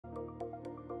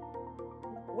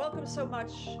Welcome so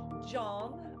much,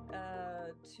 John,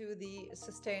 to the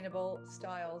Sustainable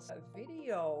Styles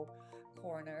video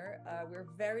corner. We're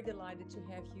very delighted to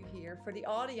have you here. For the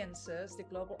audiences, the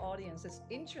global audiences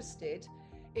interested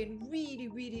in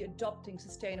really adopting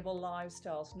sustainable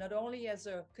lifestyles, not only as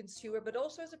a consumer, but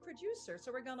also as a producer.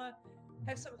 So we're gonna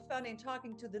have some fun in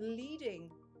talking to the leading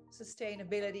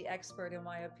sustainability expert, in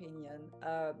my opinion,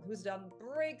 who's done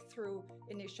breakthrough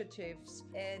initiatives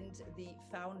and the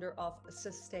founder of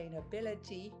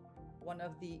Sustainability, one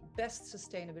of the best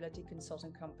sustainability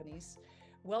consulting companies.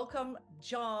 Welcome,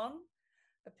 John.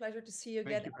 A pleasure to see you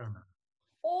again. Thank you, Pamela.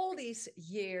 All these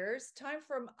years, time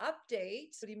for an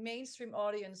update to the mainstream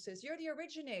audiences. You're the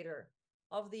originator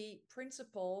of the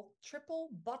principle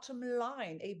triple bottom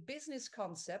line, a business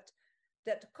concept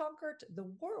that conquered the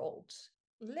world.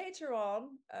 Later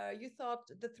on, you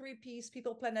thought the 3 Ps,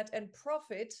 people, planet, and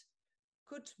profit,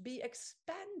 could be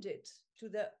expanded to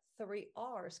the 3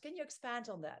 Rs. Can you expand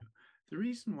on that? The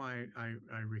reason why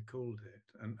I recalled it,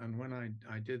 and when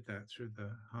I did that through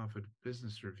the Harvard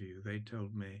Business Review, they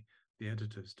told me, the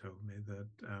editors told me that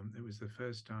it was the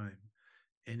first time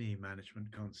any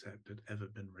management concept had ever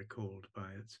been recalled by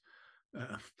its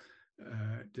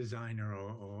designer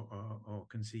or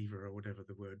conceiver, or whatever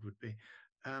the word would be.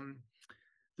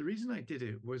 The reason I did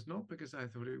it was not because I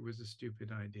thought it was a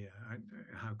stupid idea.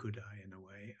 How could I, in a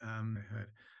way? I heard.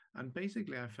 And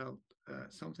basically, I felt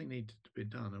something needed to be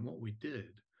done. And what we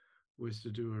did was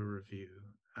to do a review.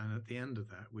 And at the end of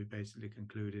that, we basically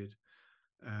concluded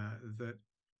that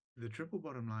the triple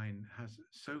bottom line has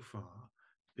so far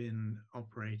been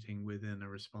operating within a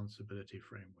responsibility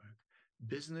framework.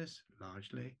 Business,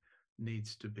 largely,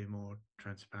 needs to be more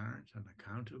transparent and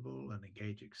accountable and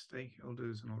engaging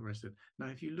stakeholders and all the rest of it. Now,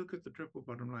 if you look at the triple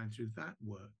bottom line through that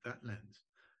lens,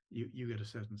 you get a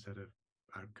certain set of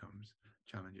outcomes,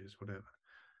 challenges, whatever.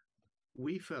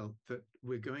 We felt that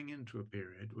we're going into a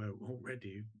period where we're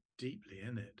already deeply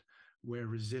in it, where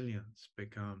resilience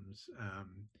becomes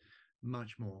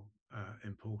much more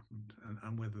important,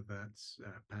 and whether that's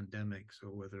pandemics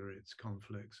or whether it's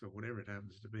conflicts or whatever it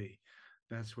happens to be,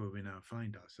 that's where we now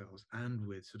find ourselves, and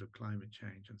with sort of climate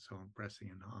change and so on pressing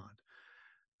in hard.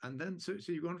 And then, so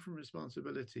you've gone from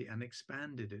responsibility and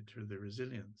expanded it to the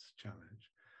resilience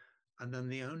challenge. And then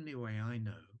the only way I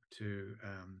know to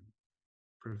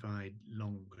provide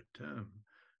longer term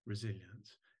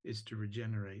resilience is to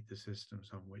regenerate the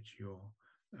systems on which your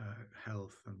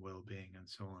health and well-being and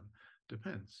so on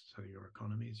depends. So your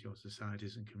economies, your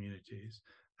societies and communities,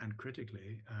 and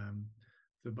critically,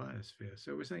 the biosphere.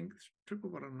 So we're saying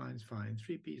triple bottom line's fine,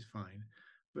 3 P's fine,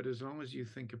 but as long as you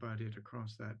think about it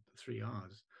across that 3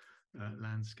 R's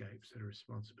landscape, so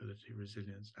responsibility,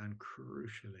 resilience, and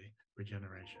crucially,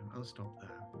 regeneration. I'll stop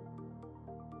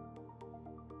there.